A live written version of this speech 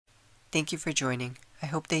Thank you for joining. I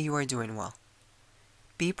hope that you are doing well.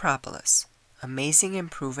 Bee Propolis. Amazing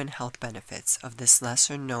and proven health benefits of this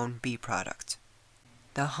lesser-known bee product.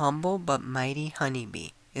 The humble but mighty honeybee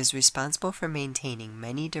is responsible for maintaining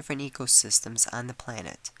many different ecosystems on the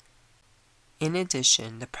planet. In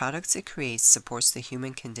addition, the products it creates supports the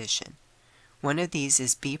human condition. One of these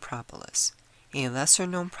is Bee Propolis, a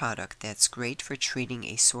lesser-known product that's great for treating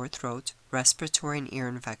a sore throat, respiratory and ear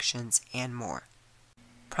infections, and more.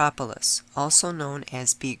 Propolis, also known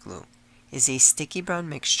as bee glue, is a sticky brown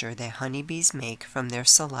mixture that honeybees make from their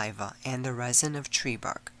saliva and the resin of tree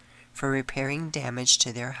bark for repairing damage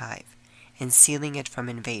to their hive and sealing it from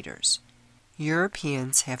invaders.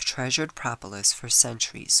 Europeans have treasured propolis for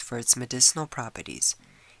centuries for its medicinal properties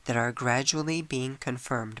that are gradually being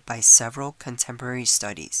confirmed by several contemporary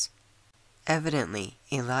studies. Evidently,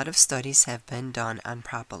 a lot of studies have been done on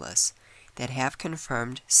propolis that have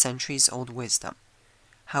confirmed centuries-old wisdom.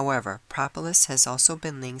 However, propolis has also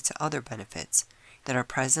been linked to other benefits that are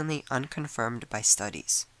presently unconfirmed by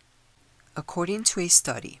studies. According to a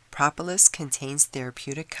study, propolis contains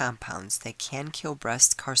therapeutic compounds that can kill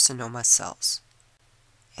breast carcinoma cells.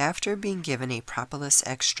 After being given a propolis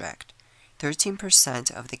extract, 13%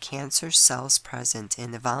 of the cancer cells present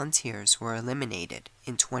in the volunteers were eliminated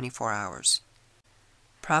in 24 hours.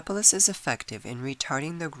 Propolis is effective in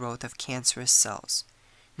retarding the growth of cancerous cells.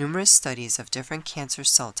 Numerous studies of different cancer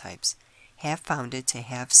cell types have found it to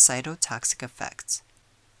have cytotoxic effects.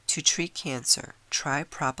 To treat cancer, try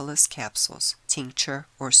propolis capsules, tincture,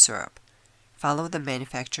 or syrup. Follow the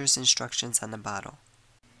manufacturer's instructions on the bottle.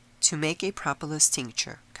 To make a propolis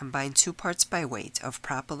tincture, combine 2 parts by weight of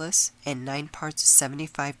propolis and 9 parts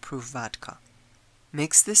 75 proof vodka.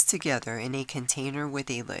 Mix this together in a container with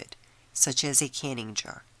a lid, such as a canning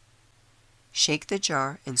jar. Shake the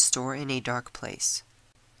jar and store in a dark place.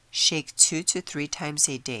 Shake 2 to 3 times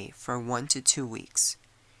a day for 1 to 2 weeks.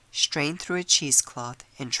 Strain through a cheesecloth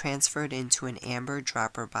and transfer it into an amber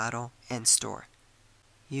dropper bottle and store.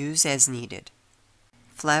 Use as needed.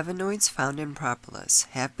 Flavonoids found in propolis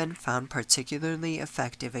have been found particularly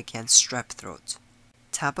effective against strep throat.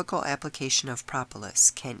 Topical application of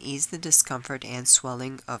propolis can ease the discomfort and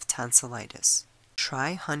swelling of tonsillitis.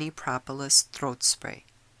 Try honey propolis throat spray.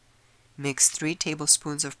 Mix 3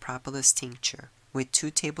 tablespoons of propolis tincture with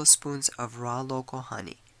 2 tablespoons of raw local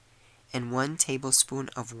honey and 1 tablespoon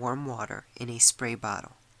of warm water in a spray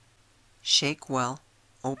bottle. Shake well,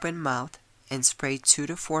 open mouth, and spray 2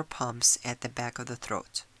 to 4 pumps at the back of the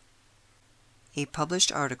throat. A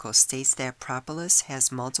published article states that propolis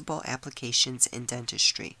has multiple applications in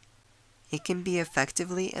dentistry. It can be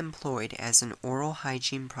effectively employed as an oral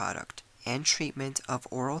hygiene product and treatment of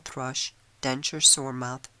oral thrush, denture sore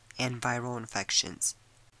mouth, and viral infections.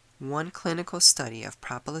 One clinical study of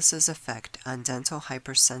propolis's effect on dental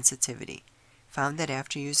hypersensitivity found that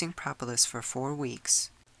after using propolis for 4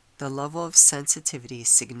 weeks, the level of sensitivity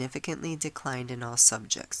significantly declined in all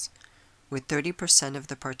subjects, with 30% of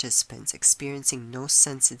the participants experiencing no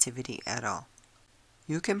sensitivity at all.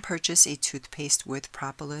 You can purchase a toothpaste with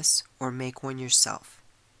propolis or make one yourself.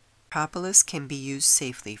 Propolis can be used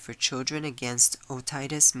safely for children against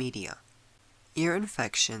otitis media. Ear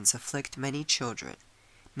infections afflict many children,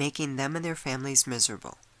 making them and their families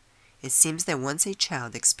miserable. It seems that once a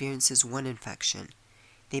child experiences one infection,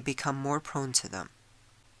 they become more prone to them.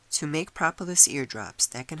 To make propolis eardrops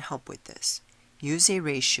that can help with this, use a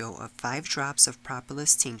ratio of 5 drops of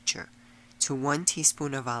propolis tincture to 1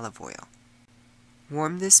 teaspoon of olive oil.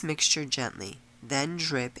 Warm this mixture gently, then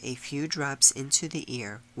drip a few drops into the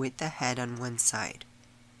ear with the head on one side.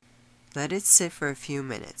 Let it sit for a few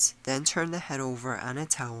minutes, then turn the head over on a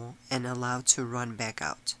towel and allow to run back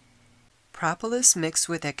out. Propolis mixed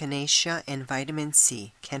with echinacea and vitamin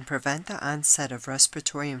C can prevent the onset of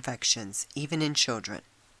respiratory infections, even in children.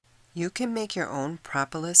 You can make your own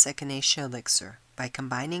propolis echinacea elixir by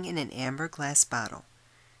combining in an amber glass bottle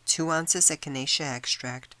 2 ounces echinacea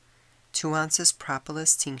extract, 2 ounces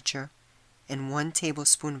propolis tincture, and 1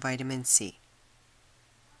 tablespoon vitamin C.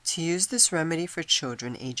 To use this remedy for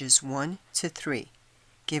children ages 1 to 3,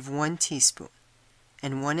 give 1 teaspoon,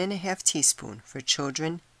 and 1½ teaspoon for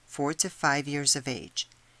children 4 to 5 years of age.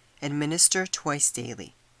 Administer twice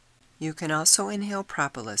daily. You can also inhale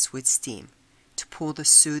propolis with steam to pull the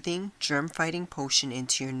soothing, germ-fighting potion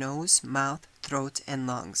into your nose, mouth, throat, and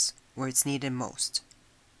lungs, where it's needed most.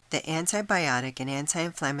 The antibiotic and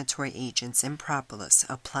anti-inflammatory agents in propolis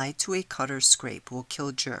applied to a cut or scrape will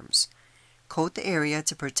kill germs, coat the area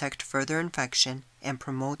to protect further infection, and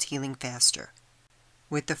promote healing faster.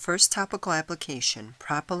 With the first topical application,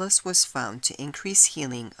 propolis was found to increase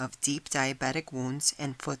healing of deep diabetic wounds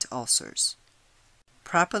and foot ulcers.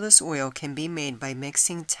 Propolis oil can be made by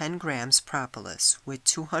mixing 10 grams propolis with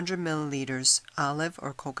 200 milliliters olive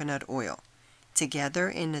or coconut oil together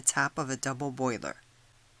in the top of a double boiler.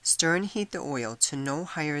 Stir and heat the oil to no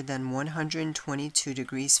higher than 122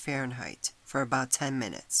 degrees Fahrenheit for about 10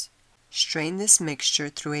 minutes. Strain this mixture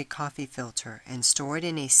through a coffee filter and store it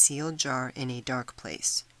in a sealed jar in a dark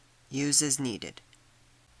place. Use as needed.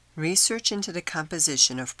 Research into the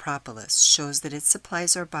composition of propolis shows that it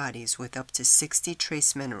supplies our bodies with up to 60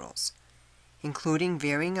 trace minerals, including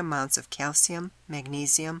varying amounts of calcium,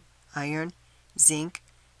 magnesium, iron, zinc,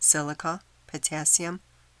 silica, potassium,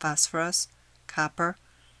 phosphorus, copper,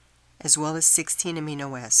 as well as 16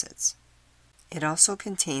 amino acids. It also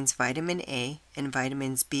contains vitamin A and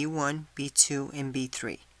vitamins B1, B2, and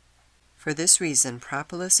B3. For this reason,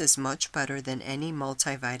 propolis is much better than any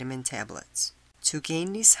multivitamin tablets. To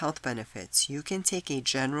gain these health benefits, you can take a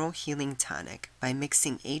general healing tonic by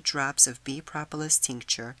mixing 8 drops of bee propolis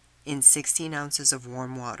tincture in 16 ounces of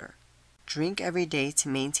warm water. Drink every day to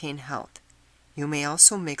maintain health. You may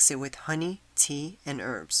also mix it with honey, tea, and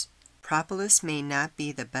herbs. Propolis may not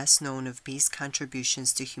be the best known of bees'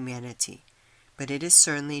 contributions to humanity, but it is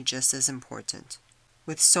certainly just as important.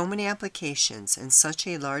 With so many applications and such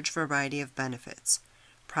a large variety of benefits,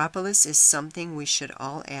 propolis is something we should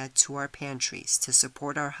all add to our pantries to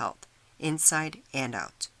support our health, inside and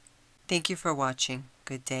out. Thank you for watching.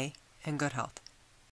 Good day and good health.